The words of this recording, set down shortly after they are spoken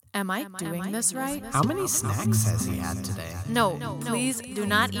Am I doing this right? How many snacks has he had today? No, please do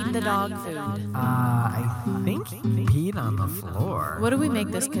not eat the dog food. I think he peed on the floor. What do we make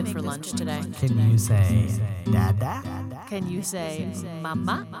this kid for lunch today? Can you say Dada? Can you say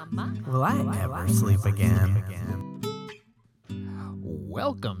Mama? Will I ever sleep again?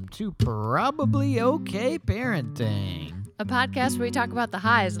 Welcome to Probably Okay Parenting. A podcast where we talk about the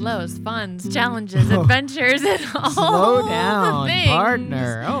highs, lows, funs, challenges, adventures, and all Slow down, the things.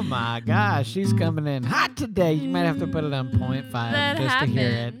 partner. Oh my gosh, she's coming in hot today. You might have to put it on 0.5 That just to hear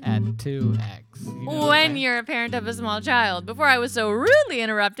it at happened. 2x. You know what I'm When saying? you're a parent of a small child. Before I was so rudely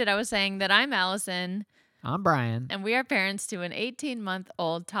interrupted, I was saying that I'm Allison, I'm Brian. and we are parents to an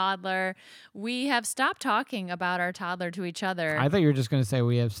 18-month-old toddler. We have stopped talking about our toddler to each other. I thought you were just going to say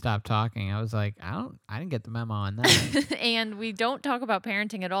we have stopped talking. I was like, I didn't get the memo on that. And we don't talk about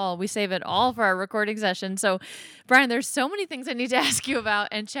parenting at all. We save it all for our recording session. So, Brian, there's so many things I need to ask you about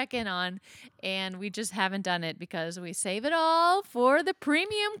and check in on, and we just haven't done it because we save it all for the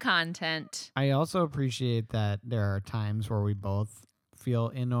premium content. I also appreciate that there are times where we both feel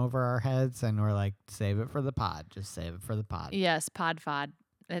in over our heads and we're like, save it for the pod. Just save it for the pod. Yes, pod fod.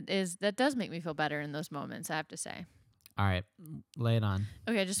 That does make me feel better in those moments, I have to say. All right, lay it on.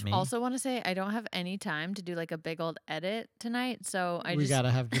 Okay, I just Me? also want to say I don't have any time to do like a big old edit tonight, so We got to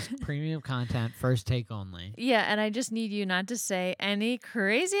have just premium content, first take only. Yeah, and I just need you not to say any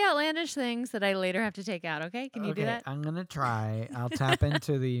crazy outlandish things that I later have to take out, okay? Can you do that? I'm going to try. I'll tap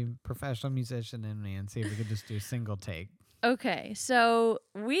into the professional musician in me and see if we could just do single take. Okay, so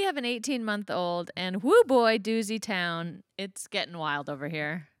we have an 18-month-old, and whoo boy, doozy town. It's getting wild over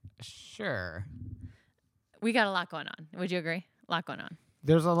here. Sure. We got a lot going on. Would you agree? A lot going on.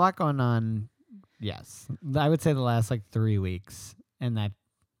 There's a lot going on. Yes. I would say the last 3 weeks, and that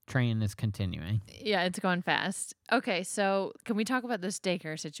train is continuing. Yeah, it's going fast. Okay, so can we talk about this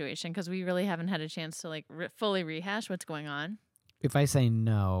daycare situation? Because we really haven't had a chance to fully rehash what's going on. If I say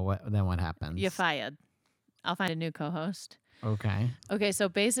no, then what happens? You're fired. I'll find a new co-host. Okay. Okay, so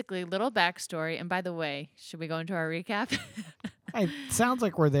basically, little backstory. And by the way, should we go into our recap? It sounds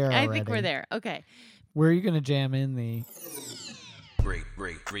like we're there already. I think we're there. Okay. Where are you going to jam in the...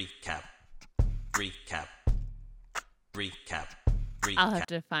 Recap. I'll have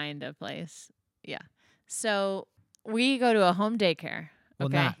to find a place. Yeah. So we go to a home daycare. Well,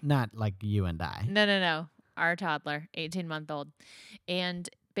 Okay. not like you and I. No. Our toddler, 18-month-old. And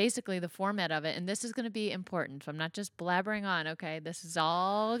basically the format of it, and this is going to be important. So I'm not just blabbering on, okay? This is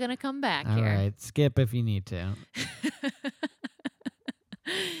all going to come back All here. right. Skip if you need to.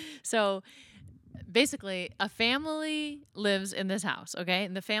 So basically, a family lives in this house, okay?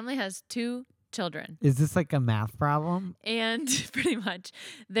 And the family has 2 children. Is this like a math problem? And pretty much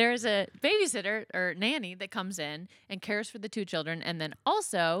there's a babysitter or nanny that comes in and cares for the 2 children. And then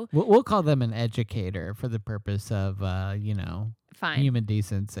also, We'll call them an educator for the purpose of, fine. human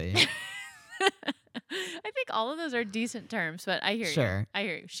decency. I think all of those are decent terms, but I hear you. Sure. I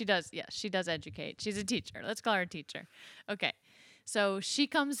hear you. She does educate. She's a teacher. Let's call her a teacher. Okay. So she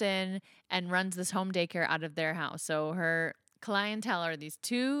comes in and runs this home daycare out of their house. So her clientele are these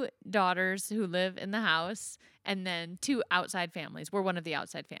 2 daughters who live in the house and then 2 outside families. We're one of the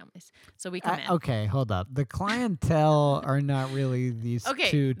outside families. So we come in. Okay, hold up. The clientele are not really these 2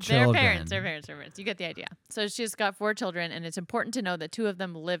 They're children. They're parents. You get the idea. So she's got 4 children, and it's important to know that 2 of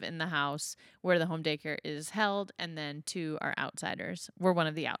them live in the house where the home daycare is held, and then 2 are outsiders. We're one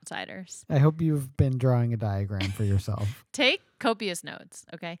of the outsiders. I hope you've been drawing a diagram for yourself. Take copious notes,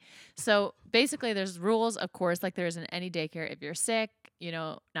 okay? So basically there's rules, of course, like there is in any daycare. If you're sick,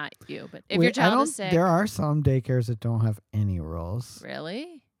 not you, but if your child is sick. There are some daycares that don't have any rules.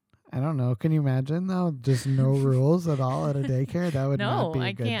 Really? I don't know. Can you imagine though? Just no rules at all at a daycare? That would not be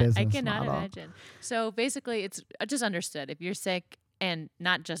a good business I cannot model. imagine. So basically it's just understood. If you're sick, and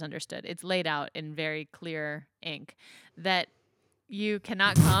not just understood, it's laid out in very clear ink that you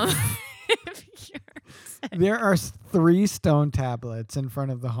cannot come if you're sick. There are 3 stone tablets in front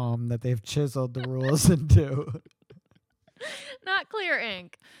of the home that they've chiseled the rules into. Not clear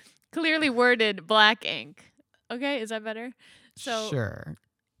ink. Clearly worded black ink. Okay, is that better? So Sure.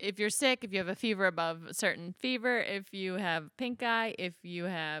 if you're sick, if you have a fever above a certain fever, if you have pink eye, if you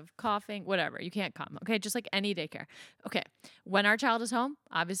have coughing, whatever, you can't come. Okay, just like any daycare. Okay, when our child is home,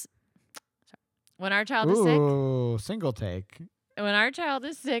 when our child is sick, Ooh, single take. when our child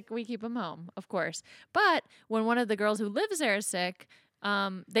is sick, we keep him home, of course. But when one of the girls who lives there is sick,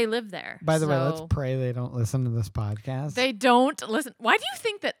 They live there. By the way, let's so pray they don't listen to this podcast. They don't listen. Why do you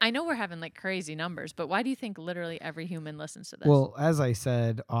think that? I know we're having like crazy numbers, but why do you think literally every human listens to this? Well, as I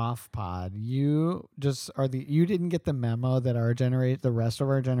said off pod, you didn't get the memo that the rest of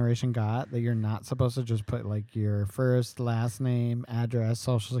our generation got, that you're not supposed to just put like your first, last name, address,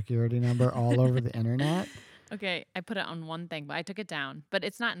 social security number all over the internet. Okay, I put it on one thing, but I took it down. But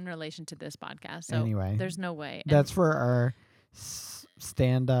it's not in relation to this podcast. So Anyway, there's no way. That's for our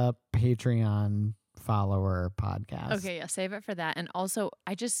stand-up Patreon follower podcast. Okay, yeah, save it for that. And also,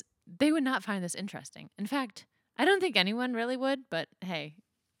 they would not find this interesting. In fact, I don't think anyone really would, but hey,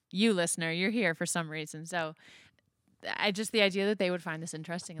 you listener, you're here for some reason. So the idea that they would find this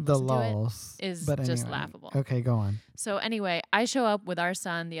interesting and listen to it is just laughable. Okay, go on. So anyway, I show up with our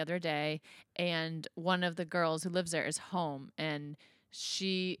son the other day, and one of the girls who lives there is home, and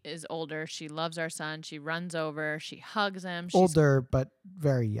she is older. She loves our son. She runs over. She hugs him. Older, but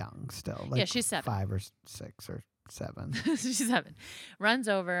very young still. Like yeah, she's 7. 5 or 6 or 7. She's 7. Runs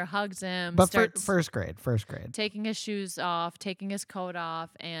over, hugs him. But starts first grade. taking his shoes off, taking his coat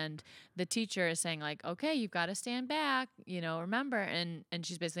off, and the teacher is saying like, "Okay, you've got to stand back. Remember." And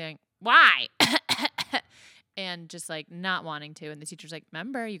she's basically like, "Why?" And just like not wanting to. And the teacher's like,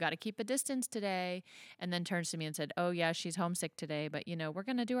 "Remember, you got to keep a distance today." And then turns to me and said, "Oh yeah, she's homesick today, but we're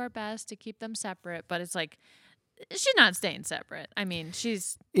going to do our best to keep them separate." But it's like, she's not staying separate. I mean,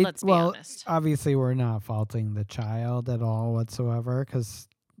 let's be honest. Obviously we're not faulting the child at all whatsoever, because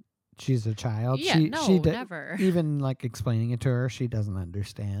she's a child. Yeah, never. Even like explaining it to her, she doesn't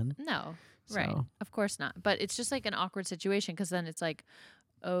understand. No, right. Of course not. But it's just like an awkward situation, because then it's like,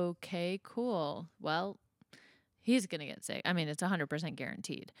 okay, cool. Well, he's going to get sick. I mean, it's 100%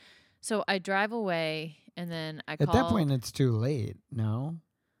 guaranteed. So I drive away, and then I call. At that point, it's too late, no?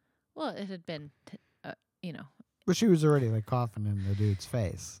 Well, it had been, But she was already like coughing in the dude's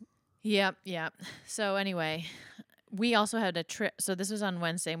face. Yep. So anyway, we also had a trip. So this was on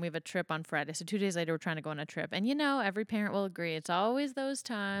Wednesday, and we have a trip on Friday. So 2 days later, we're trying to go on a trip. And every parent will agree, it's always those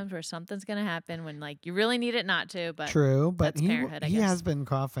times where something's going to happen when like you really need it not to. But true, but that's parenthood, I he guess. has been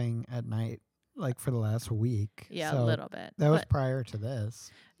coughing at night like for the last week. Yeah, so a little bit. That was prior to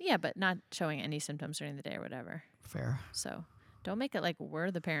this. Yeah, but not showing any symptoms during the day or whatever. Fair. So don't make it like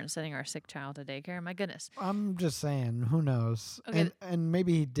we're the parents sending our sick child to daycare. My goodness. I'm just saying, who knows? Okay. And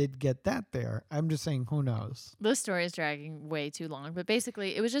maybe he did get that there. I'm just saying, who knows? This story is dragging way too long, but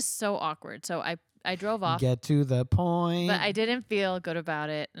basically it was just so awkward. So I drove off. Get to the point. But I didn't feel good about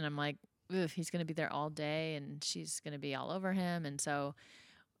it. And I'm like, he's going to be there all day, and she's going to be all over him. And so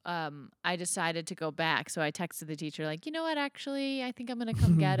I decided to go back. So I texted the teacher like, you know what, actually, I think I'm going to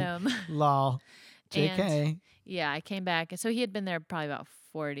come get him. Lol. JK. And yeah, I came back. And so he had been there probably about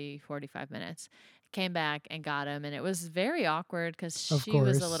 45 minutes. Came back and got him. And it was very awkward, because she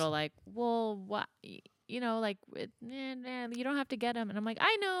was a little like, well, what? You don't have to get him. And I'm like,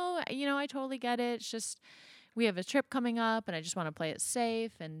 I know, I totally get it. It's just, we have a trip coming up, and I just want to play it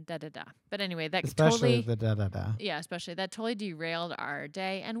safe and da-da-da. But anyway, that especially the da-da-da. Yeah, especially. That totally derailed our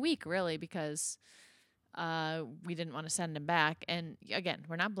day and week, really, because we didn't want to send him back. And again,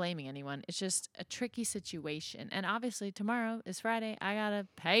 we're not blaming anyone. It's just a tricky situation. And obviously tomorrow is Friday. I got to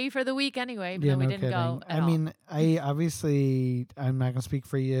pay for the week anyway, even though we didn't go at all. mean, I'm not going to speak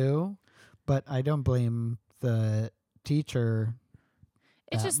for you, but I don't blame the teacher.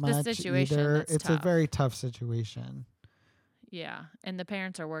 It's just the situation either. that's It's tough. a very tough situation. Yeah, and the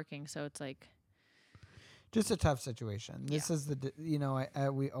parents are working, so it's like just a tough situation. This is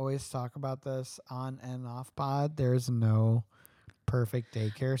we always talk about this on and off pod. There's no perfect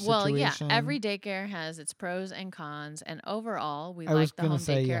daycare situation. Well, yeah, every daycare has its pros and cons, and overall, we like the home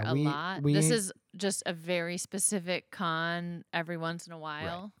daycare a lot. This is just a very specific con every once in a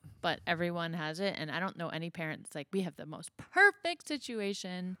while, but everyone has it, and I don't know any parent that's like, we have the most perfect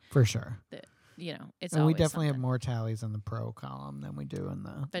situation. For sure. It's and always we definitely have something. more tallies in the pro column than we do in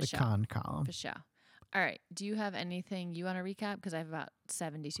the sure. con column. For sure. All right. Do you have anything you want to recap? Because I have about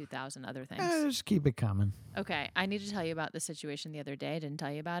 72,000 other things. Just keep it coming. Okay. I need to tell you about the situation the other day. I didn't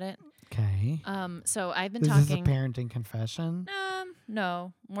tell you about it. Okay. So I've been Is talking. this a parenting confession?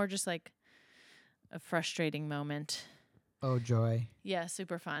 No. More just like a frustrating moment. Oh, joy. Yeah,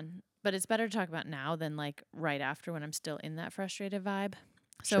 super fun. But it's better to talk about now than like right after, when I'm still in that frustrated vibe.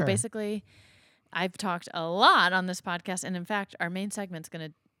 So Sure. basically, I've talked a lot on this podcast. And in fact, our main segment's going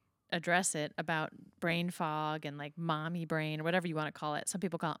to address it, about brain fog and like mommy brain, or whatever you want to call it. Some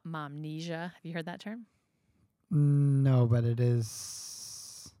people call it momnesia. Have you heard that term? No, but it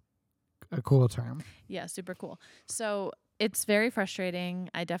is a cool term. Yeah, super cool. So it's very frustrating.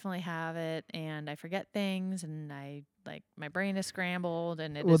 I definitely have it, and I forget things, and my brain is scrambled,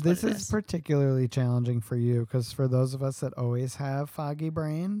 and it Well, is this what it is is. particularly challenging for you because for those of us that always have foggy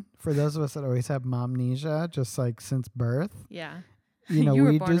brain, for those of us that always have momnesia, just like since birth, Yeah. you know, You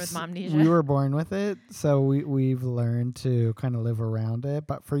were we born with just momnesia. we were born with it, so we've learned to kind of live around it.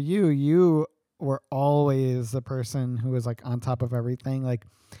 But for you, you were always the person who was like on top of everything. Like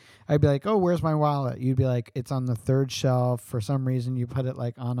I'd be like, "Oh, where's my wallet?" You'd be like, "It's on the third shelf." For some reason, you put it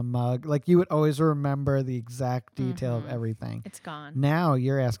like on a mug. Like you would always remember the exact detail of Mhm. everything. It's gone. Now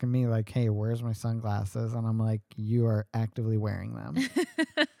you're asking me like, "Hey, where's my sunglasses?" And I'm like, "You are actively wearing them."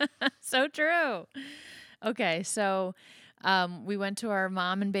 So true. Okay, so we went to our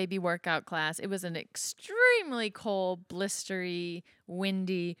mom and baby workout class. It was an extremely cold, blistery,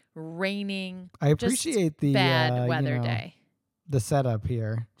 windy, raining, I just appreciate the bad weather day. the setup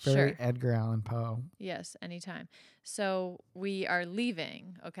here. Very Sure. Edgar Allan Poe. Yes, anytime. So we are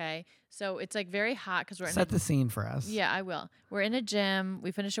leaving. Okay, so it's like very hot because we're in Set the scene for us. yeah, I will. We're in a gym.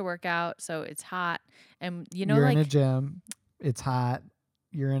 We finished a workout, so it's hot, and You're in a like gym. It's hot.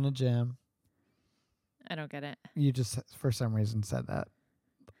 You're in a gym. I don't get it. You just for some reason said that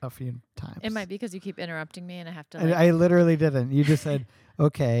a few times. It might be because you keep interrupting me, and I have to. And Like, I literally didn't. You just said,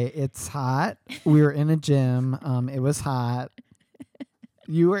 "Okay, it's hot. We were in a gym. It was hot."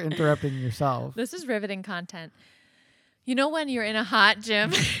 You were interrupting yourself. this is riveting content. You know when you're in a hot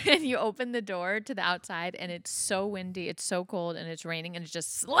gym and you open the door to the outside and it's so windy, it's so cold, and it's raining, and it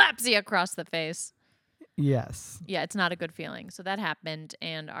just slaps you across the face. Yes. Yeah, it's not a good feeling. So that happened,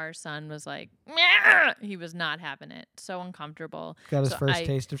 and our son was like, "Meow." He was not having it. So uncomfortable. Got his So first I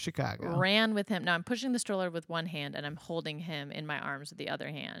taste of Chicago. ran with him. Now I'm pushing the stroller with one hand, and I'm holding him in my arms with the other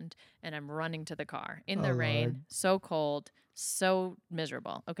hand, and I'm running to the car in the Oh, rain, Lord. so cold, so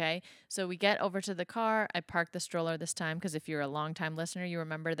miserable. Okay, so we get over to the car. I park the stroller this time because if you're a long-time listener, you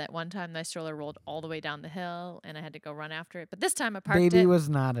remember that one time my stroller rolled all the way down the hill, and I had to go run after it. But this time I parked Baby it. was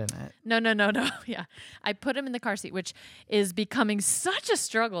not in it. No. Yeah. I put him in the car seat, which is becoming such a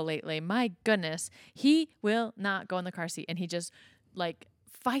struggle lately. My goodness. He will not go in the car seat, and he just like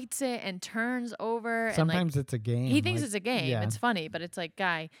fights it and turns over. Sometimes it's a game. He thinks like, it's a game. Yeah. It's funny, but it's like,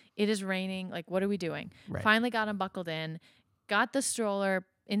 guy, it is raining. Like, what are we doing? Right. Finally got him buckled in, got the stroller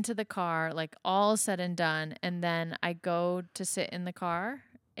into the car, like all said and done. And then I go to sit in the car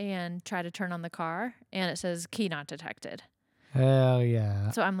and try to turn on the car, and it says key not detected. Hell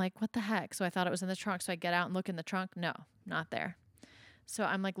yeah. So I'm like, what the heck? So I thought it was in the trunk. So I get out and look in the trunk. No, not there. So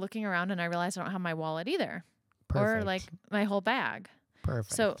I'm like looking around, and I realize I don't have my wallet either, Perfect. or like my whole bag.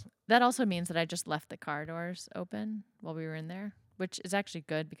 Perfect. So that also means that I just left the car doors open while we were in there, which is actually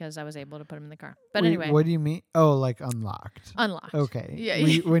good because I was able to put him in the car. But Wait, anyway, what do you mean? Oh, like unlocked. unlocked. Okay.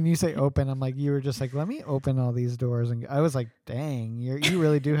 Yeah. When you say open, I'm like, you were just like, let me open all these doors, and I was like, dang, you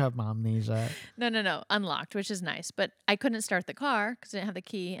really do have momnesia. No. Unlocked, which is nice. But I couldn't start the car because I didn't have the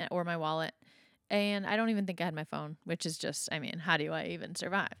key or my wallet. And I don't even think I had my phone, which is just, I mean, how do I even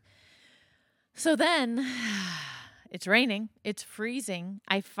survive? So then it's raining. It's freezing.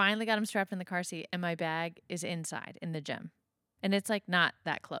 I finally got him strapped in the car seat, and my bag is inside in the gym. And it's like not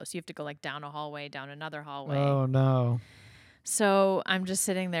that close. You have to go like down a hallway, down another hallway. Oh no. So I'm just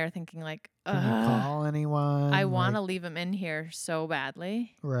sitting there thinking like, Can you call anyone? I want to leave him in here so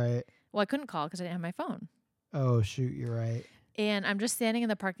badly. Right. Well, I couldn't call because I didn't have my phone. Oh shoot, you're right. And I'm just standing in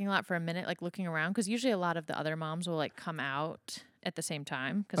the parking lot for a minute, like looking around, because usually a lot of the other moms will like come out at the same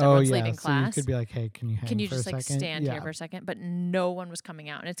time because everyone's leaving so class. you could be like, hey, can you hang Can you for just a like second? stand Yeah. here for a second? But no one was coming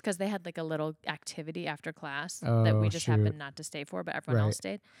out. And it's because they had like a little activity after class that Oh, we just shoot. happened not to stay for, but everyone Right. else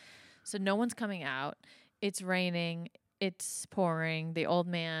stayed. So no one's coming out. It's raining. It's pouring. The old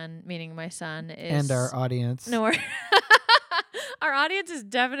man, meaning my son, is. And our audience. No, our audience is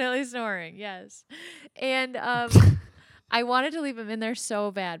definitely snoring. Yes. And I wanted to leave him in there so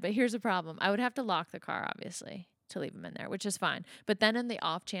bad, but here's the problem. I would have to lock the car, obviously, to leave him in there, which is fine. But then in the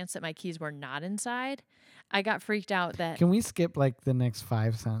off chance that my keys were not inside, I got freaked out that Can we skip like the next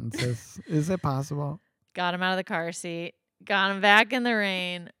 5 sentences? Is it possible? got him out of the car seat, got him back in the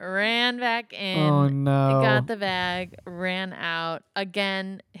rain, ran back in, Oh no. got the bag, ran out,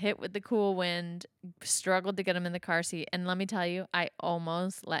 again, hit with the cool wind, struggled to get him in the car seat. And let me tell you, I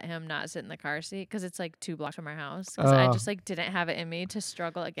almost let him not sit in the car seat because it's like 2 blocks from our house. Because I Oh. just like didn't have it in me to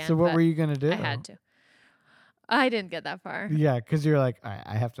struggle again. So what but were you gonna do? I had to. I didn't get that far. Yeah, because you're like,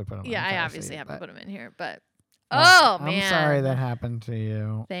 I have to put him. Yeah, in the I car obviously seat, have to but- put him in here, but Well, oh man, I'm sorry that happened to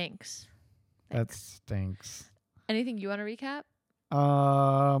you. Thanks. That stinks. Anything you want to recap?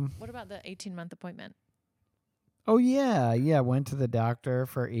 What about the 18-month appointment? Oh yeah. Went to the doctor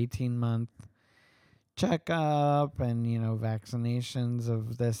for 18-month checkup and, vaccinations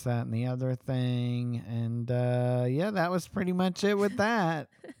of this, that, and the other thing. And yeah, that was pretty much it with that.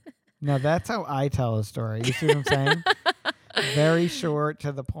 No, that's how I tell a story. You see what I'm saying? Very short,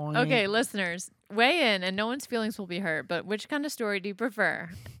 to the point. Okay, listeners, weigh in, and no one's feelings will be hurt. But which kind of story do you prefer?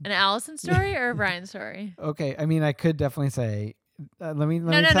 An Allison story or a Brian story? Okay, I mean, I could definitely say. Let me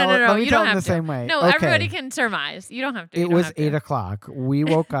No. tell it. Let me You tell don't it in have the to. same way. No, Okay. everybody can surmise. You don't have to. You It don't was have to. 8:00. We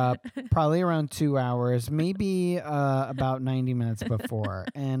woke up probably around 2 hours, maybe about 90 minutes before.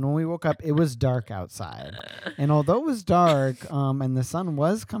 And when we woke up, it was dark outside. And although it was dark and the sun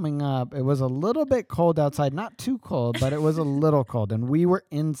was coming up, it was a little bit cold outside. Not too cold, but it was a little cold. And we were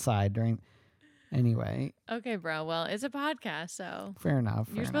inside during. Anyway. Okay, bro. Well, it's a podcast, so Fair enough.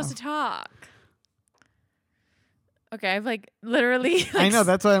 you're supposed to talk. Okay, I've literally. I know,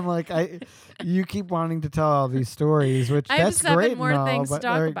 that's why I'm like, you keep wanting to tell all these stories, which I have that's 7 great. more and all, things to but,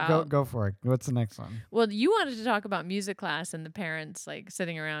 talk all right, about. Go for it. What's the next one? Well, you wanted to talk about music class and the parents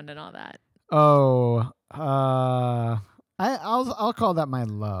sitting around and all that. Oh, I'll call that my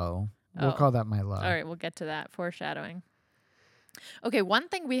low. We'll Oh. call that my low. All right, we'll get to that. Foreshadowing. Okay, one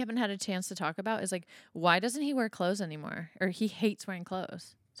thing we haven't had a chance to talk about is why doesn't he wear clothes anymore? Or he hates wearing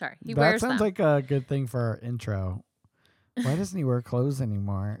clothes. Sorry, he That wears sounds them. like a good thing for our intro. Why doesn't he wear clothes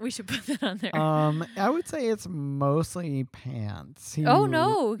anymore? We should put that on there. I would say it's mostly pants. Oh,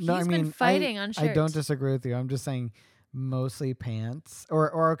 no, he's I been mean, fighting on I don't shirts. disagree with you. I'm just saying mostly pants.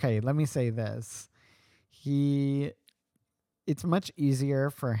 Or okay, let me say this. It's much easier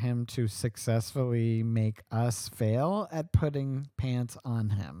for him to successfully make us fail at putting pants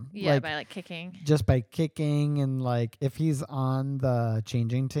on him. Yeah, by kicking. Just by kicking, and if he's on the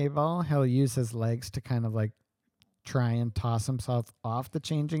changing table, he'll use his legs to kind of try and toss himself off the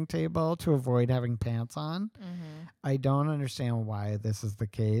changing table to avoid having pants on. Mm-hmm. I don't understand why this is the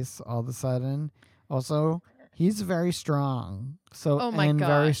case all of a sudden. Also, he's very strong. So Oh my and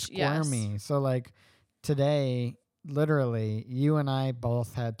very gosh, yes. squirmy. So today, literally, you and I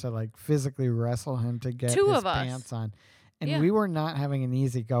both had to physically wrestle him to get Two his of us. pants on. And Yeah. we were not having an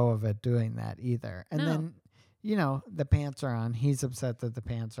easy go of it doing that either. And No. then the pants are on. He's upset that the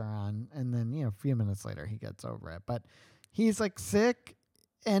pants are on. And then, a few minutes later, he gets over it. But he's sick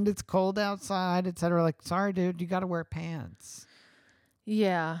and it's cold outside, etc. Sorry, dude, you got to wear pants.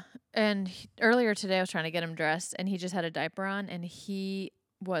 Yeah. And earlier today, I was trying to get him dressed, and he just had a diaper on, and he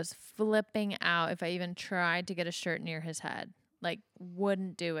was flipping out if I even tried to get a shirt near his head.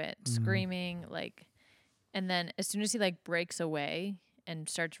 Wouldn't do it. Screaming, and then as soon as he breaks away and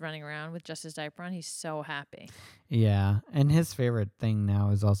starts running around with just his diaper on, he's so happy. Yeah. And his favorite thing now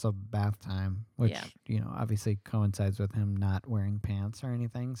is also bath time, which, Yeah. Obviously coincides with him not wearing pants or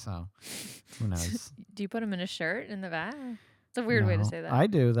anything. So who knows? Do you put him in a shirt in the bath? It's a weird way to No, say that. I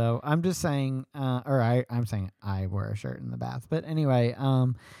do, though. I'm just saying, I'm saying I wear a shirt in the bath. But anyway,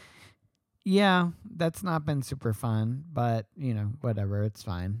 yeah, that's not been super fun, but, whatever. It's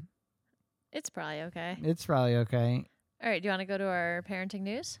fine. It's probably okay. It's probably okay. All right, do you want to go to our parenting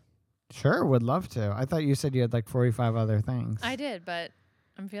news? Sure, would love to. I thought you said you had 45 other things. I did, but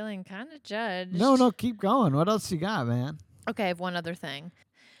I'm feeling kind of judged. No, keep going. What else you got, man? Okay, I have one other thing.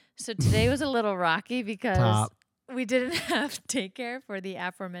 So today was a little rocky because Top. we didn't have daycare for the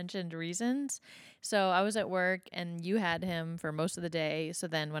aforementioned reasons. So I was at work and you had him for most of the day. So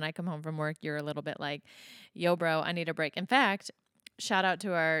then when I come home from work, you're a little bit yo, bro, I need a break. In fact, shout out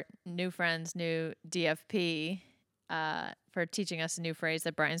to our new friends, new DFP, for teaching us a new phrase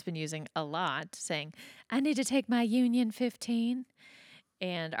that Brian's been using a lot, saying, I need to take my Union 15.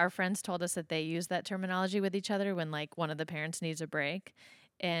 And our friends told us that they use that terminology with each other when one of the parents needs a break.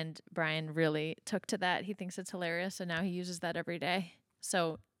 And Brian really took to that. He thinks it's hilarious. So now he uses that every day.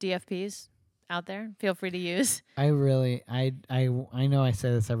 So DFPs out there, feel free to use. I know I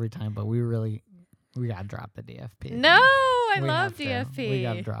say this every time, but we gotta drop the DFP. No, I We love have to. DFP. We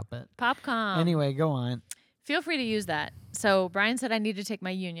gotta drop it. Popcom. Anyway, go on. Feel free to use that. So Brian said I need to take my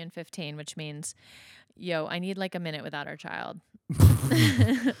Union 15, which means, I need a minute without our child.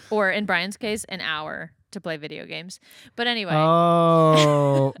 Or in Brian's case, an hour to play video games. But anyway.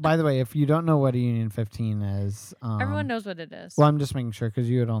 Oh, by the way, if you don't know what a Union 15 is, Everyone knows what it is. Well, I'm just making sure because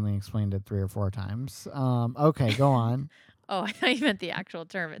you had only explained it 3 or 4 times. Okay, go on. Oh, I thought you meant the actual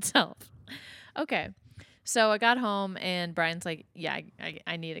term itself. Okay. So I got home and Brian's like, yeah,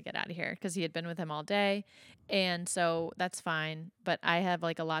 I need to get out of here because he had been with him all day. And so that's fine. But I have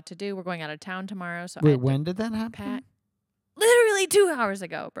a lot to do. We're going out of town tomorrow. So Wait, when did that happen? Literally 2 hours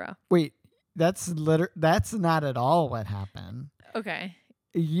ago, bro. Wait, that's not at all what happened. Okay.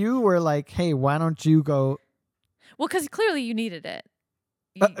 You were like, hey, why don't you go? Well, because clearly you needed it.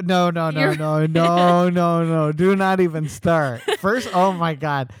 No. Do not even start. First, oh my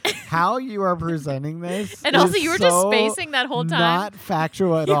God. How you are presenting this. And also, is you were just so spacing that whole time. Not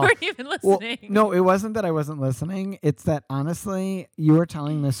factual at You all. weren't even listening. Well, no, it wasn't that I wasn't listening. It's that honestly, you were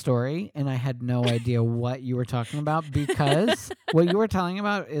telling this story and I had no idea what you were talking about because what you were telling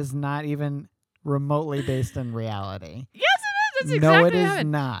about is not even remotely based in reality. Yes, it is. That's exactly No, what it is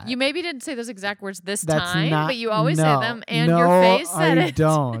happened. not. You maybe didn't say those exact words this That's time, not, but you always no, say them, and no, your face said I it.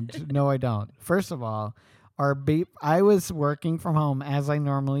 don't. No, I don't. First of all, I was working from home as I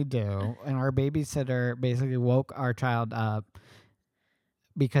normally do, and our babysitter basically woke our child up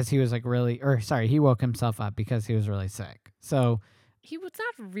because he was like he woke himself up because he was really sick. So He was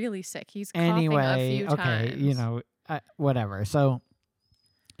not really sick. He's coughing a anyway, few okay, times. whatever. So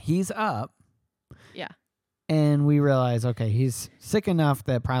he's up. Yeah. And we realize, okay, he's sick enough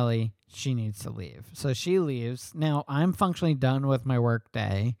that probably she needs to leave. So she leaves. Now I'm functionally done with my work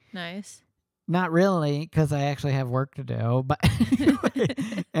day. Nice. Not really, because I actually have work to do. But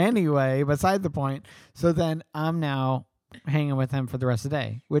anyway, beside the point. So then I'm now hanging with him for the rest of the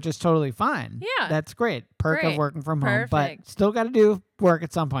day, which is totally fine. Yeah. That's great. Perk of Great. working from home. Perfect. But still got to do work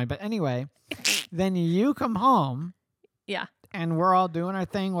at some point. But anyway, then you come home. Yeah. And we're all doing our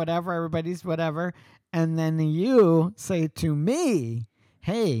thing, whatever. Everybody's whatever. And then you say to me,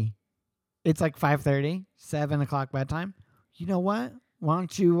 hey, it's like 5:30, 7 o'clock bedtime. You know what? Why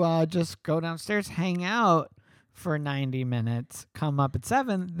don't you just go downstairs, hang out for 90 minutes, come up at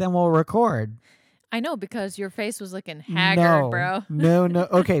 7, then we'll record. I know, because your face was looking haggard, bro. No.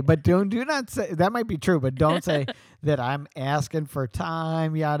 Okay, but do not say, that might be true, but don't say that I'm asking for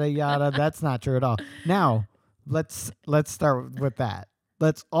time, yada, yada. That's not true at all. Now, let's start with that.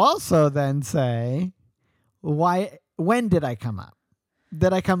 Let's also then say, when did I come up?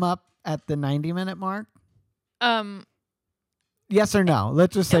 Did I come up at the 90-minute mark? Yes or no?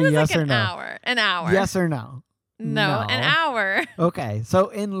 Let's just say yes or no. An hour. Yes or no? No, an hour. Okay, so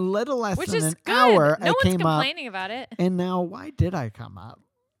in little less Which than is an good. hour, No I one's came up. complaining about it. And now, why did I come up?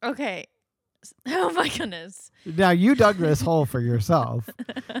 Okay. Oh my goodness. Now you dug this hole for yourself.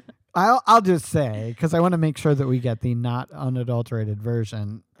 I'll just say, because I want to make sure that we get the not unadulterated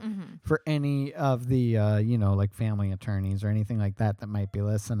version for any of the like family attorneys or anything like that might be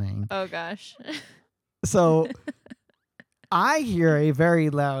listening. Oh gosh. So I hear a very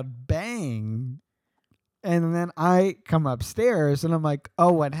loud bang, and then I come upstairs and I'm like,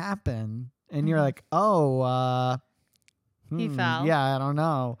 oh, what happened? And you're like, oh, he fell. Yeah, I don't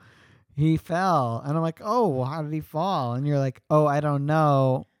know. He fell. And I'm like, oh, how did he fall? And you're like, oh, I don't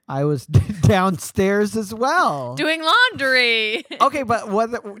know. I was downstairs as well. Doing laundry. Okay, but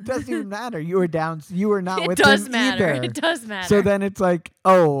what doesn't even matter. You were down. You were not with him either. It does matter. So then it's like,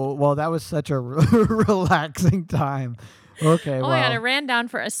 oh, well, that was such a relaxing time. Okay, oh well. my God, I ran down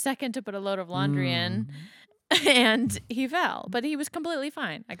for a second to put a load of laundry in, and he fell. But he was completely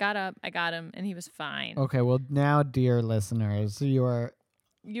fine. I got up, I got him, and he was fine. Okay, well, now, dear listeners, you are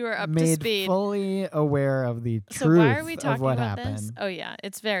up made to speed. Fully aware of the truth so why are we talking of what about happened. This? Oh yeah,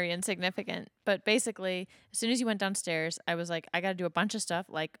 it's very insignificant. But basically, as soon as you went downstairs, I was like, I got to do a bunch of stuff.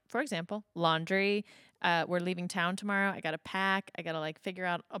 Like, for example, laundry. We're leaving town tomorrow. I got to pack. I got to figure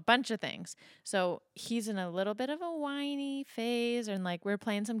out a bunch of things. So he's in a little bit of a whiny phase, and we're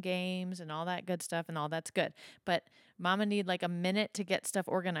playing some games and all that good stuff, and all that's good. But Mama need a minute to get stuff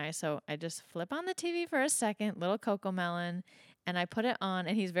organized. So I just flip on the TV for a second, little Coco Melon, and I put it on,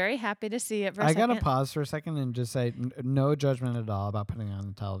 and he's very happy to see it for a second. I got to pause for a second and just say no judgment at all about putting on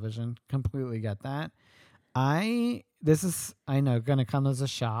the television. Completely get that. This is, I know, going to come as a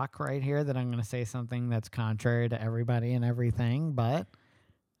shock right here that I'm going to say something that's contrary to everybody and everything, but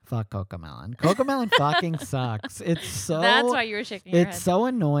fuck Coco Melon. Coco Melon fucking sucks. It's so... That's why you were shaking your head. It's so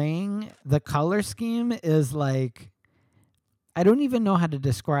annoying. The color scheme is I don't even know how to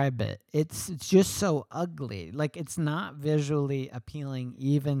describe it. It's just so ugly. It's not visually appealing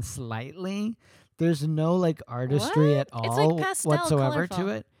even slightly. There's no artistry at all whatsoever colorful. to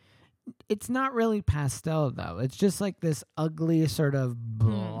it. It's not really pastel though. It's just this ugly sort of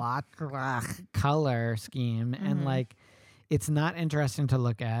black color scheme, and it's not interesting to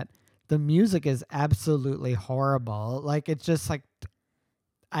look at. The music is absolutely horrible. It's just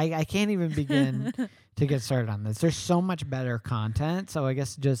I can't even begin to get started on this. There's so much better content, so I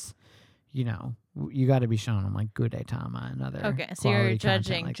guess just you got to be shown them Gudetama and other. Okay, so you're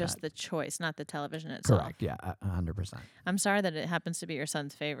judging just the choice, not the television itself. Correct. Yeah, 100%. I'm sorry that it happens to be your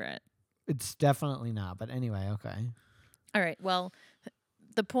son's favorite. It's definitely not, but anyway, okay. All right. Well,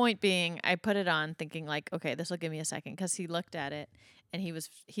 the point being, I put it on thinking okay, this will give me a second, because he looked at it and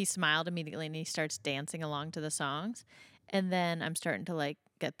he smiled immediately and he starts dancing along to the songs. And then I'm starting to like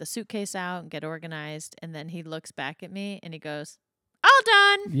get the suitcase out and get organized. And then he looks back at me and he goes, all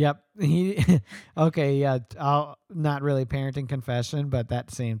done. Yep. He okay, yeah. I'll not really parenting confession, but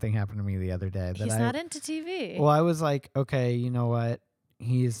that same thing happened to me the other day. He's not into TV. Well, I was like, okay, you know what?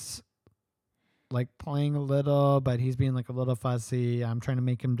 He's like playing a little, but he's being like a little fussy. I'm trying to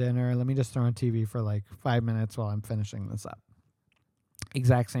make him dinner. Let me just throw on TV for like 5 minutes while I'm finishing this up.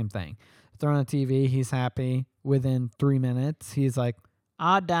 Exact same thing. Throw on the TV. He's happy. Within 3 minutes, he's like,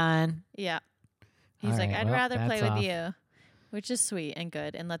 all done. Yeah. He's All like, right, I'd well, rather play that's with off. you, which is sweet and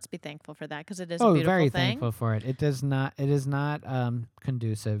good. And let's be thankful for that because it is a Oh, beautiful very thing. thankful for it. It is not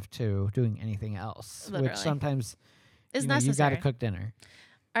conducive to doing anything else, Literally. which sometimes It's you got necessary. to cook dinner.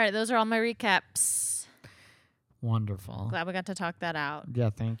 All right. Those are all my recaps. Wonderful. Glad we got to talk that out. Yeah,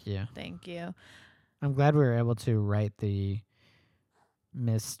 thank you. Thank you. I'm glad we were able to write the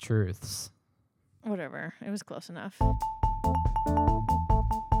mistruths. Whatever. It was close enough.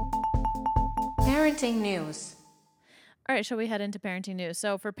 Parenting news. All right, shall we head into parenting news?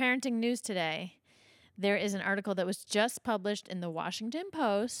 So, for parenting news today, there is an article that was just published in the Washington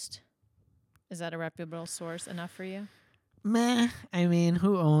Post. Is that a reputable source enough for you? Meh. I mean,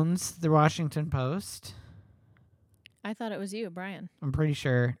 who owns the Washington Post? I thought it was you, Brian. I'm pretty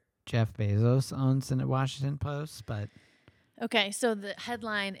sure Jeff Bezos owns the Washington Post, but Okay, so the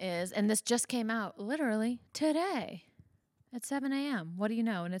headline is, and this just came out literally today at 7 a.m. What do you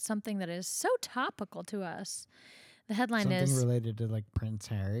know? And it's something that is so topical to us. The headline something is, related to like Prince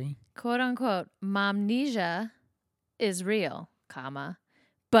Harry. quote unquote, momnesia is real, comma,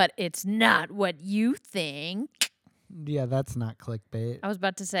 but it's not what you think. Yeah, that's not clickbait. I was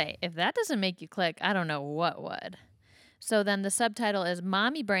about to say, if that doesn't make you click, I don't know what would. So then the subtitle is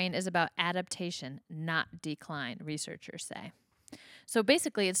Mommy Brain is about adaptation, not decline, researchers say. So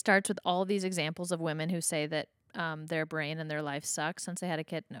basically, it starts with all these examples of women who say that their brain and their life sucks since they had a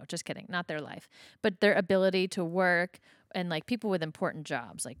kid. No, just kidding. Not their life, but their ability to work and like people with important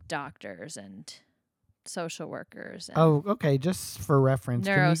jobs like doctors and social workers. And Oh, okay. Just for reference,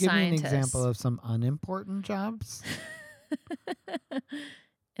 can you give me an Neuroscientists. example of some unimportant jobs?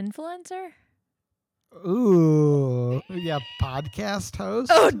 Influencer? Ooh, yeah, podcast host.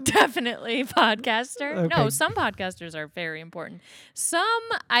 Oh, definitely podcaster. Okay. No, some podcasters are very important. Some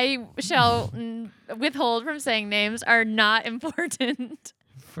I shall withhold from saying names are not important.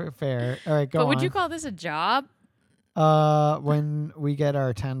 Fair. All right, go But on. would you call this a job? When we get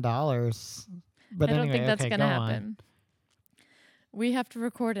our $10. But I don't anyway, think that's okay, going to go on. happen. We have to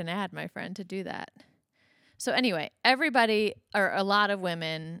record an ad, my friend, to do that. So anyway, everybody or a lot of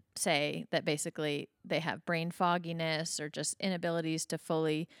women say that basically they have brain fogginess or just inabilities to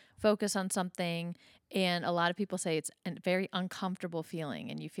fully focus on something. And a lot of people say it's a very uncomfortable feeling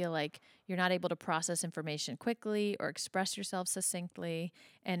and you feel like you're not able to process information quickly or express yourself succinctly.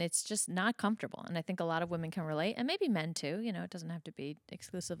 And it's just not comfortable. And I think a lot of women can relate, and maybe men too. You know, it doesn't have to be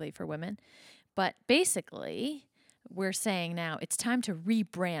exclusively for women. But basically, we're saying now it's time to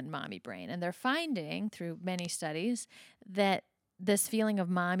rebrand mommy brain. And they're finding through many studies that this feeling of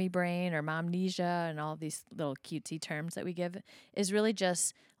mommy brain or momnesia and all these little cutesy terms that we give is really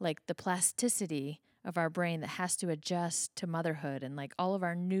just like the plasticity of our brain that has to adjust to motherhood and like all of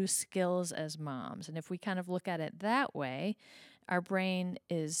our new skills as moms. And if we kind of look at it that way, our brain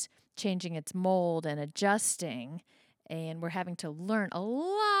is changing its mold and adjusting, and we're having to learn a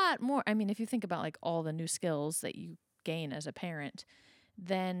lot more. I mean, if you think about like all the new skills that you gain as a parent,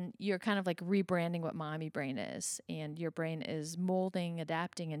 then you're kind of like rebranding what mommy brain is. And your brain is molding,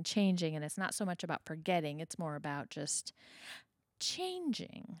 adapting, and changing. And it's not so much about forgetting, it's more about just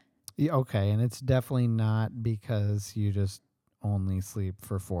changing. Yeah, okay, and it's definitely not because you just only sleep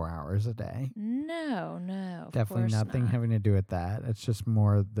for 4 hours a day. No, of Definitely course nothing not. having to do with that. It's just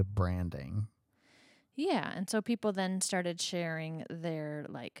more the branding. Yeah, and so people then started sharing their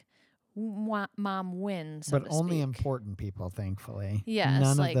like mom wins, so But to only speak. important people, thankfully. Yes,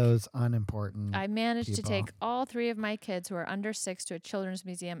 None like, of those unimportant. I managed to people. take all 3 of my kids who are under 6 to a children's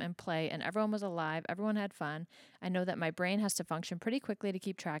museum and play, and everyone was alive. Everyone had fun. I know that my brain has to function pretty quickly to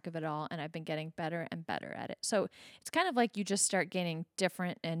keep track of it all, and I've been getting better and better at it. So it's kind of like you just start gaining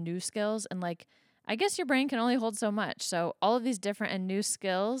different and new skills, and like, I guess your brain can only hold so much. So all of these different and new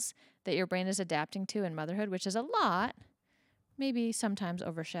skills that your brain is adapting to in motherhood, which is a lot, maybe sometimes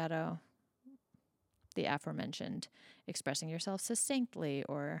overshadow the aforementioned expressing yourself succinctly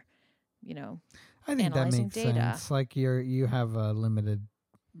or, you know, I think that analyzing makes data. sense. Like you have a limited,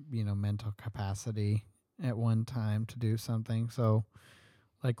 mental capacity at one time to do something. So,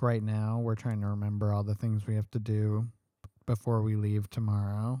 like right now, we're trying to remember all the things we have to do before we leave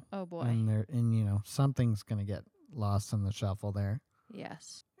tomorrow. Oh boy. And something's gonna get lost in the shuffle there.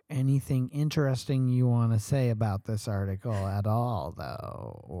 Yes. Anything interesting you want to say about this article at all,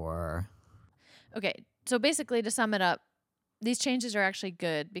 though? Or Okay, so basically, to sum it up, these changes are actually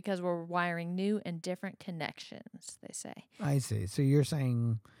good because we're wiring new and different connections, they say. I see. So you're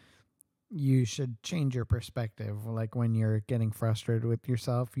saying you should change your perspective. Like when you're getting frustrated with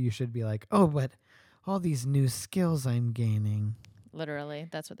yourself, you should be like, oh, but all these new skills I'm gaining. Literally,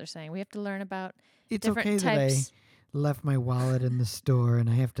 that's what they're saying. We have to learn about It's different okay types. that I left my wallet in the store and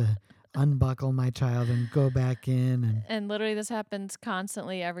I have to unbuckle my child and go back in. And And literally, this happens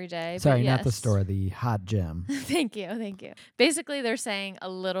constantly every day. but sorry, not the yes. store, the hot gym. Thank you. Thank you. Basically, they're saying a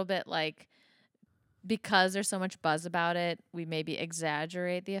little bit like because there's so much buzz about it, we maybe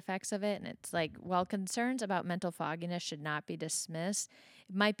exaggerate the effects of it. And it's like, while concerns about mental fogginess should not be dismissed,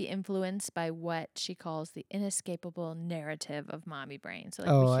 it might be influenced by what she calls the inescapable narrative of mommy brain. So,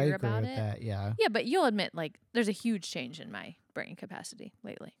 like, Oh, we I hear agree about with it. that. Yeah. Yeah, but you'll admit, like, there's a huge change in my brain capacity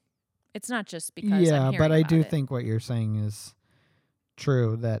lately. It's not just because I'm Yeah, hearing but I about do it. think what you're saying is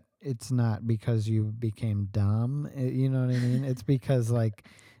true, that it's not because you became dumb. You know what I mean? It's because like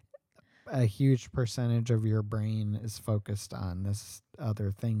a huge percentage of your brain is focused on this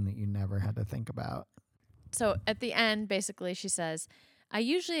other thing that you never had to think about. So at the end, basically, she says, I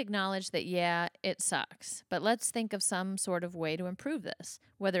usually acknowledge that, yeah, it sucks, but let's think of some sort of way to improve this,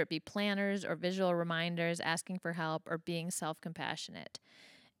 whether it be planners or visual reminders, asking for help, or being self compassionate.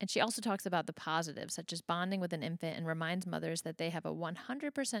 And she also talks about the positives, such as bonding with an infant, and reminds mothers that they have a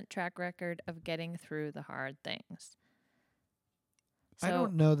 100% track record of getting through the hard things. So, I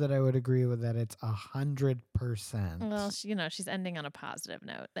don't know that I would agree with that. It's 100%. well, she's ending on a positive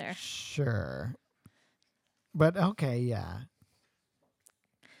note there. Sure. But okay, yeah.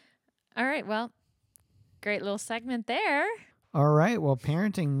 All right, well, great little segment there. All right. Well,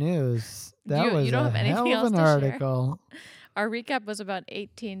 parenting news. That You was don't a have anything hell else of an to share? article. Our recap was about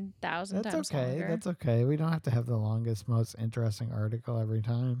 18,000 That's times okay. longer. That's okay. We don't have to have the longest, most interesting article every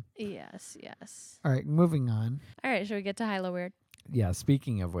time. Yes. All right, moving on. All right, should we get to High Low Weird? Yeah,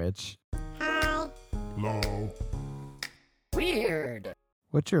 speaking of which, Low. Weird.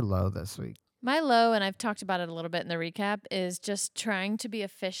 what's your low this week? My low, and I've talked about it a little bit in the recap, is just trying to be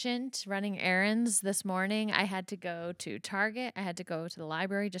efficient running errands. This morning, I had to go to Target. I had to go to the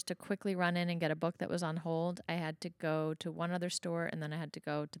library just to quickly run in and get a book that was on hold. I had to go to one other store, and then I had to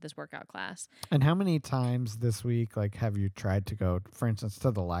go to this workout class. And how many times this week, like, have you tried to go, for instance,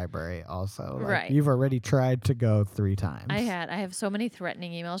 to the library also? Like, Right. You've already tried to go 3 times. I have so many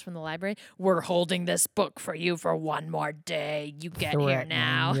threatening emails from the library. We're holding this book for you for one more day. You get here Threatening,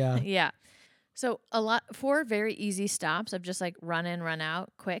 now. yeah. Yeah. So 4 very easy stops of just like run in, run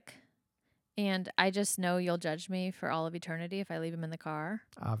out quick. And I just know you'll judge me for all of eternity if I leave him in the car.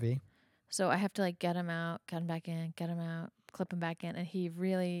 Avi. So I have to like get him out, get him back in, get him out, clip him back in. And he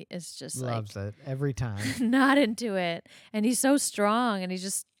really is just Loves it every time. like not into it. And he's so strong and he's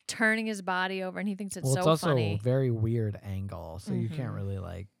just turning his body over and he thinks it's Well, so it's also funny. a very weird angle, so you can't Mhm. really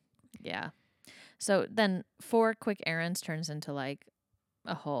like. Yeah. So then 4 quick errands turns into like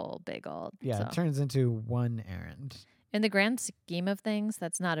a whole big old. Yeah, so. it turns into one errand. In the grand scheme of things,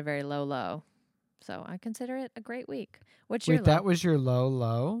 that's not a very low. So I consider it a great week. What's your Wait, low? that was your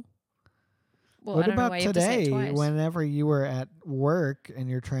low? Well, What I don't know about why you have to say it today? twice. Whenever you were at work and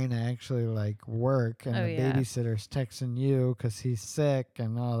you're trying to actually like work, and Oh, the yeah. babysitter's texting you because he's sick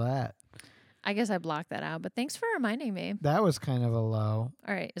and all that. I guess I blocked that out, but thanks for reminding me. That was kind of a low.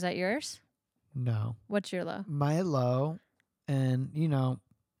 All right, is that yours? No, What's your low? my low, and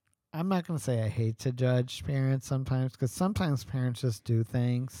I'm not gonna say I hate to judge parents sometimes, because sometimes parents just do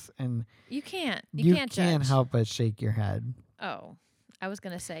things and You can't. you can't can't judge. help but shake your head. Oh, I was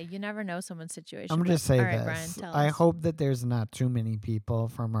gonna say you never know someone's situation. I'm but- just say all right, this. Brian, tell I us. hope that there's not too many people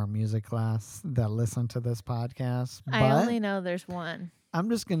from our music class that listen to this podcast. I but only know there's one. I'm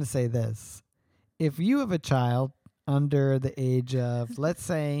just going to say this. If you have a child under the age of, let's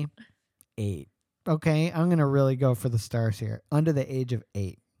say, 8, okay? I'm going to really go for the stars here. Under the age of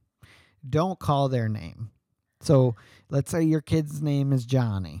 8, don't call their name. So let's say your kid's name is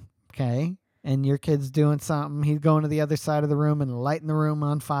Johnny, okay? And your kid's doing something. He's going to the other side of the room and lighting the room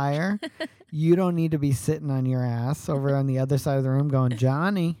on fire. You don't need to be sitting on your ass over on the other side of the room going,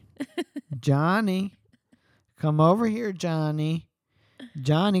 Johnny, come over here, Johnny.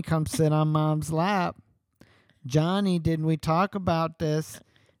 Johnny, come sit on mom's lap. Johnny, didn't we talk about this?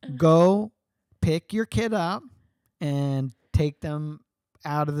 Go pick your kid up and take them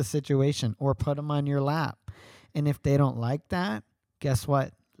out of the situation or put them on your lap. And if they don't like that, guess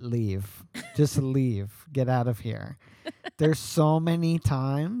what? Leave. Just leave. Get out of here. There's so many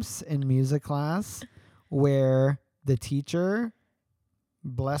times in music class where the teacher,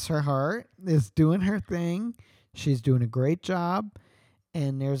 bless her heart, is doing her thing. She's doing a great job.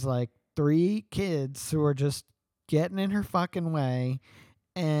 And there's like 3 kids who are just getting in her fucking way.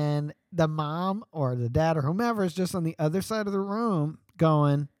 And the mom or the dad or whomever is just on the other side of the room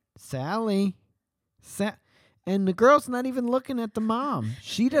going, Sally. And the girl's not even looking at the mom.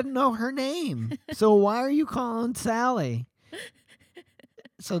 She doesn't know her name. So why are you calling Sally?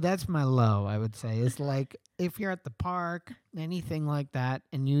 So that's my low, I would say. It's like if you're at the park, anything like that,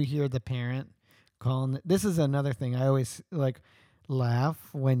 and you hear the parent calling. This is another thing. I always like laugh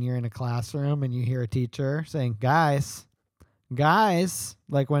when you're in a classroom and you hear a teacher saying, guys,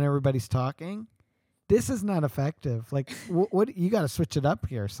 like when everybody's talking. This is not effective. Like, what you got to switch it up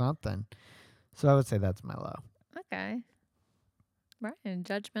here or something. So I would say that's my low. Okay. Brian,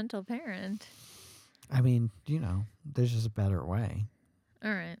 judgmental parent. I mean, there's just a better way.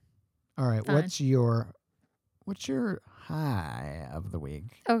 All right. All right. Fine. What's your high of the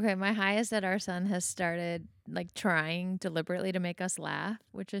week? Okay, my high is that our son has started like trying deliberately to make us laugh,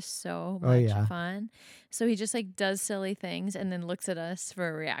 which is so much fun. So he just like does silly things and then looks at us for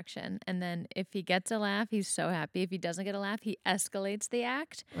a reaction. And then if he gets a laugh, he's so happy. If he doesn't get a laugh, he escalates the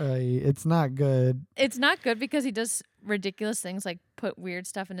act. It's not good. It's not good because he does ridiculous things like put weird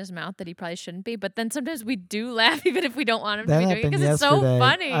stuff in his mouth that he probably shouldn't be. But then sometimes we do laugh even if we don't want him That to be doing it happened because it's so yesterday.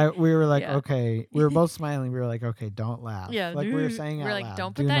 funny. We were like, Yeah. okay. We were both smiling. We were like, okay, don't laugh. Yeah, Like we were saying we're out like, loud,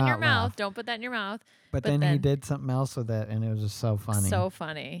 don't "Do put that in your not laugh." mouth. Don't put that in your mouth. But then he did something else with it, and it was just so funny. So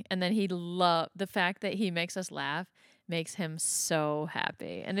funny. And then he loved the fact that he makes us laugh makes him so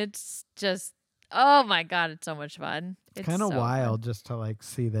happy. And it's just, oh my God, it's so much fun. It's kind of so wild fun. just to like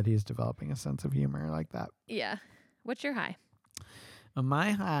see that he's developing a sense of humor like that. Yeah. What's your high?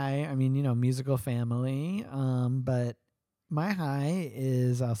 My high, I mean, musical family. But my high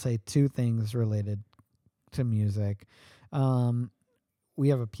is, I'll say 2 things related to music. We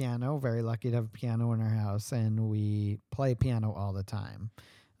have a piano, very lucky to have a piano in our house, and we play piano all the time.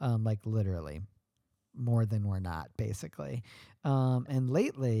 Like literally more than we're not, basically. And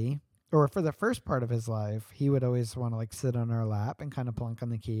lately, or for the first part of his life, he would always want to like sit on our lap and kind of plunk on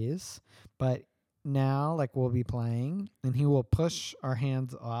the keys. But now, like, we'll be playing and he will push our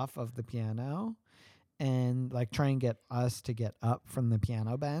hands off of the piano and like try and get us to get up from the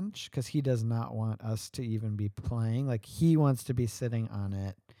piano bench because he does not want us to even be playing. Like, he wants to be sitting on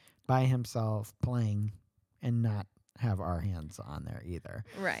it by himself playing and not have our hands on there either.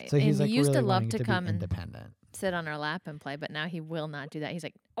 Right. So he's and like he used really to love wanting to be come and independent. sit on our lap and play, but now he will not do that. He's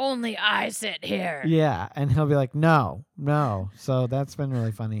like, only I sit here. Yeah, and he'll be like, no. So that's been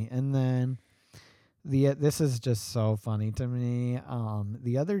really funny. And then this is just so funny to me.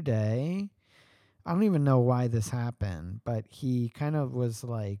 The other day, I don't even know why this happened, but he kind of was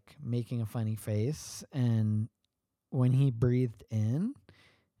like making a funny face, and when he breathed in,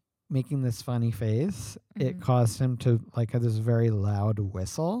 making this funny face, it caused him to like have this very loud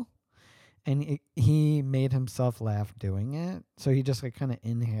whistle. And he made himself laugh doing it. So he just like kind of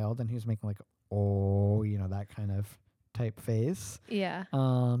inhaled and he was making like, oh, that kind of type face. Yeah.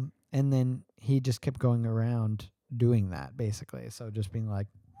 And then he just kept going around doing that basically. So just being like,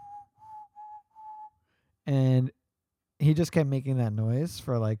 and he just kept making that noise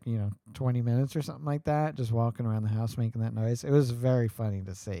for like, 20 minutes or something like that. Just walking around the house making that noise. It was very funny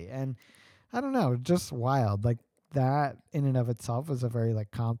to see. And I don't know, just wild. Like, that in and of itself was a very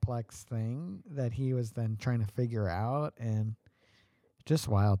like complex thing that he was then trying to figure out, and just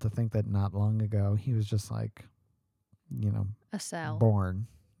wild to think that not long ago he was just like, a cell. born.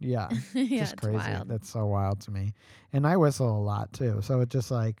 Yeah. Yeah, Just it's crazy. wild. That's so wild to me. And I whistle a lot too. So it's just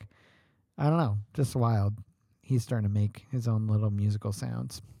like, I don't know, just wild. He's starting to make his own little musical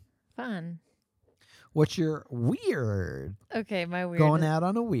sounds. Fun. What's your weird? Okay, my weird. Going out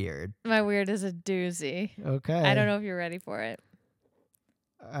on a weird. My weird is a doozy. Okay. I don't know if you're ready for it.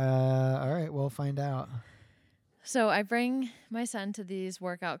 All right, we'll find out. So I bring my son to these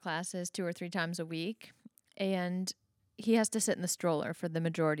workout classes 2 or 3 times a week, and he has to sit in the stroller for the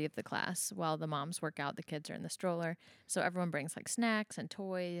majority of the class while the moms work out. The kids are in the stroller. So everyone brings like snacks and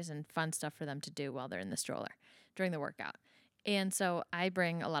toys and fun stuff for them to do while they're in the stroller during the workout. And so I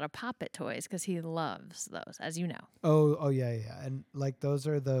bring a lot of Pop-It toys because he loves those, as you know. Oh, yeah. And like those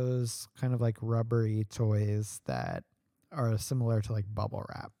are those kind of like rubbery toys that are similar to like bubble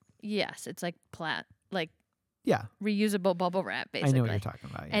wrap. Yes, it's like Yeah. reusable bubble wrap, basically. I know what you're talking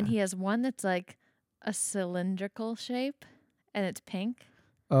about. Yeah. And he has one that's like a cylindrical shape, and it's pink.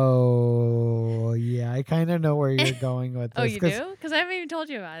 Oh, yeah. I kind of know where you're going with this. Oh, you do? Because I haven't even told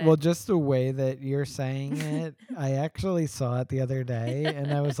you about it. Well, just the way that you're saying it, I actually saw it the other day,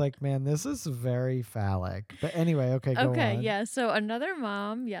 and I was like, man, this is very phallic. But anyway, okay, go Okay, on. yeah. So another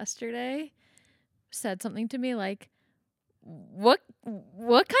mom yesterday said something to me like, what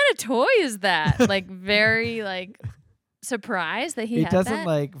kind of toy is that? Like very like surprised that he It had doesn't that.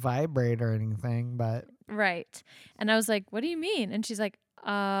 like vibrate or anything, but Right. And I was like, what do you mean? And she's like,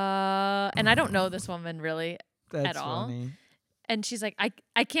 and I don't know this woman really. that's all. funny. And she's like,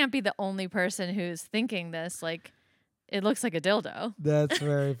 I can't be the only person who's thinking this. Like, it looks like a dildo. That's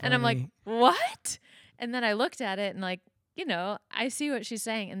very funny. And I'm like, what? And then I looked at it and like, I see what she's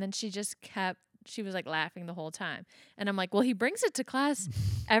saying. And then she was like laughing the whole time. And I'm like, well, he brings it to class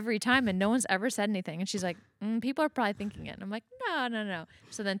every time and no one's ever said anything. And she's like, people are probably thinking it. And I'm like, no.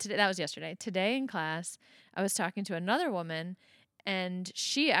 So then today, that was yesterday. Today in class, I was talking to another woman and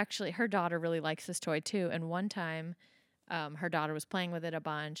her daughter really likes this toy too. And one time, her daughter was playing with it a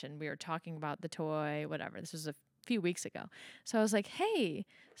bunch and we were talking about the toy, whatever. This was a few weeks ago. So I was like, hey.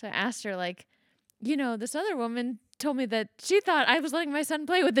 So I asked her like, this other woman told me that she thought I was letting my son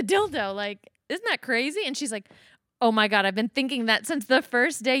play with the dildo. Like, isn't that crazy? And she's like, oh my God, I've been thinking that since the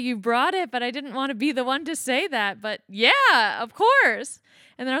first day you brought it, but I didn't want to be the one to say that. But yeah, of course.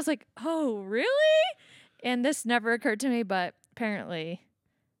 And then I was like, oh, really? And this never occurred to me, but apparently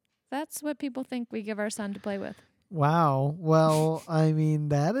that's what people think we give our son to play with. Wow. Well, I mean,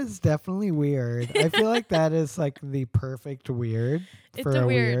 that is definitely weird. I feel like that is like the perfect weird for a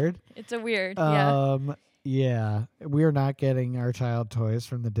weird. It's a weird. Yeah. Yeah. We're not getting our child toys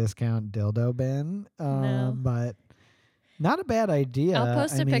from the discount dildo bin. No. But not a bad idea. I'll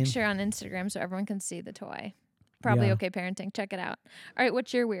post a a picture on Instagram so everyone can see the toy. Probably Yeah. Okay Parenting. Check it out. All right,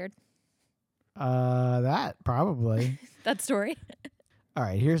 what's your weird? That probably. That story. All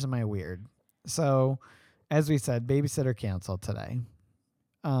right, here's my weird. So, as we said, babysitter canceled today.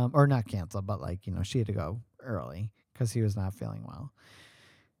 Or not canceled, but like, she had to go early because he was not feeling well.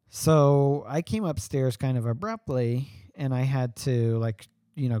 So I came upstairs kind of abruptly and I had to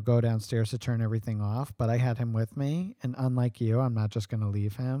go downstairs to turn everything off, but I had him with me. And unlike you, I'm not just going to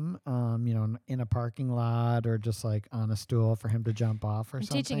leave him, in a parking lot or just like on a stool for him to jump off or I'm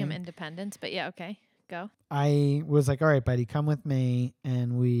something. teaching him independence, but yeah, okay. Go. I was like, all right, buddy, come with me.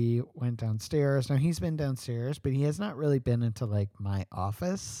 And we went downstairs. Now he's been downstairs, but he has not really been into like my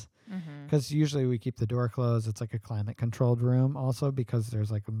office. Because usually we keep the door closed. It's like a climate controlled room also because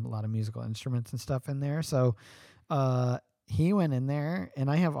there's like a lot of musical instruments and stuff in there. So he went in there and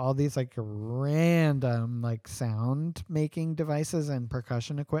I have all these like random like sound making devices and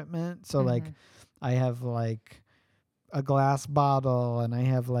percussion equipment. So like I have like a glass bottle and I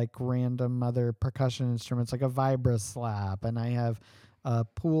have like random other percussion instruments like a vibra slap and I have a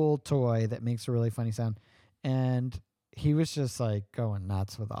pool toy that makes a really funny sound. And he was just like going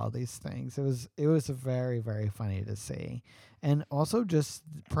nuts with all these things. It was very, very funny to see. And also just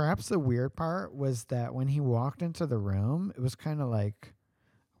perhaps the weird part was that when he walked into the room, it was kind of like,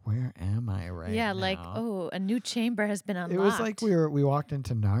 where am I right Yeah, now? like, oh, a new chamber has been unlocked. It was like we walked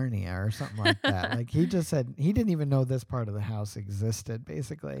into Narnia or something like that. Like he just said he didn't even know this part of the house existed,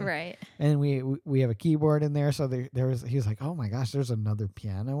 basically. Right. And we have a keyboard in there, so he was like, oh my gosh, there's another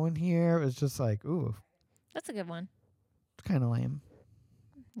piano in here. It was just like, ooh, That's a good one. it's kind of lame.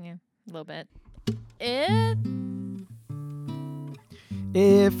 Yeah, a little bit.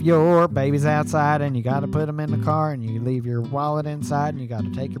 If your baby's outside and you got to put him in the car and you leave your wallet inside and you got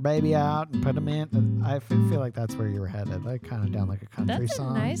to take your baby out and put him in, I feel like that's where you were headed. Like kind of down like a country That's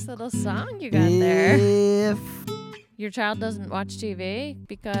song. a nice little song you got there. If Your child doesn't watch TV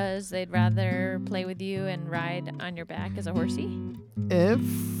because they'd rather play with you and ride on your back as a horsey? If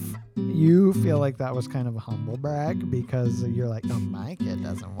you feel like that was kind of a humble brag because you're like, oh, my kid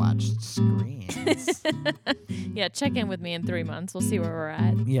doesn't watch screens. Yeah, check in with me in 3 months. We'll see where we're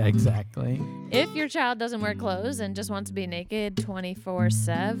at. Yeah, exactly. If your child doesn't wear clothes and just wants to be naked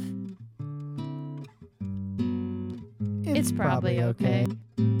 24/7, it's probably okay.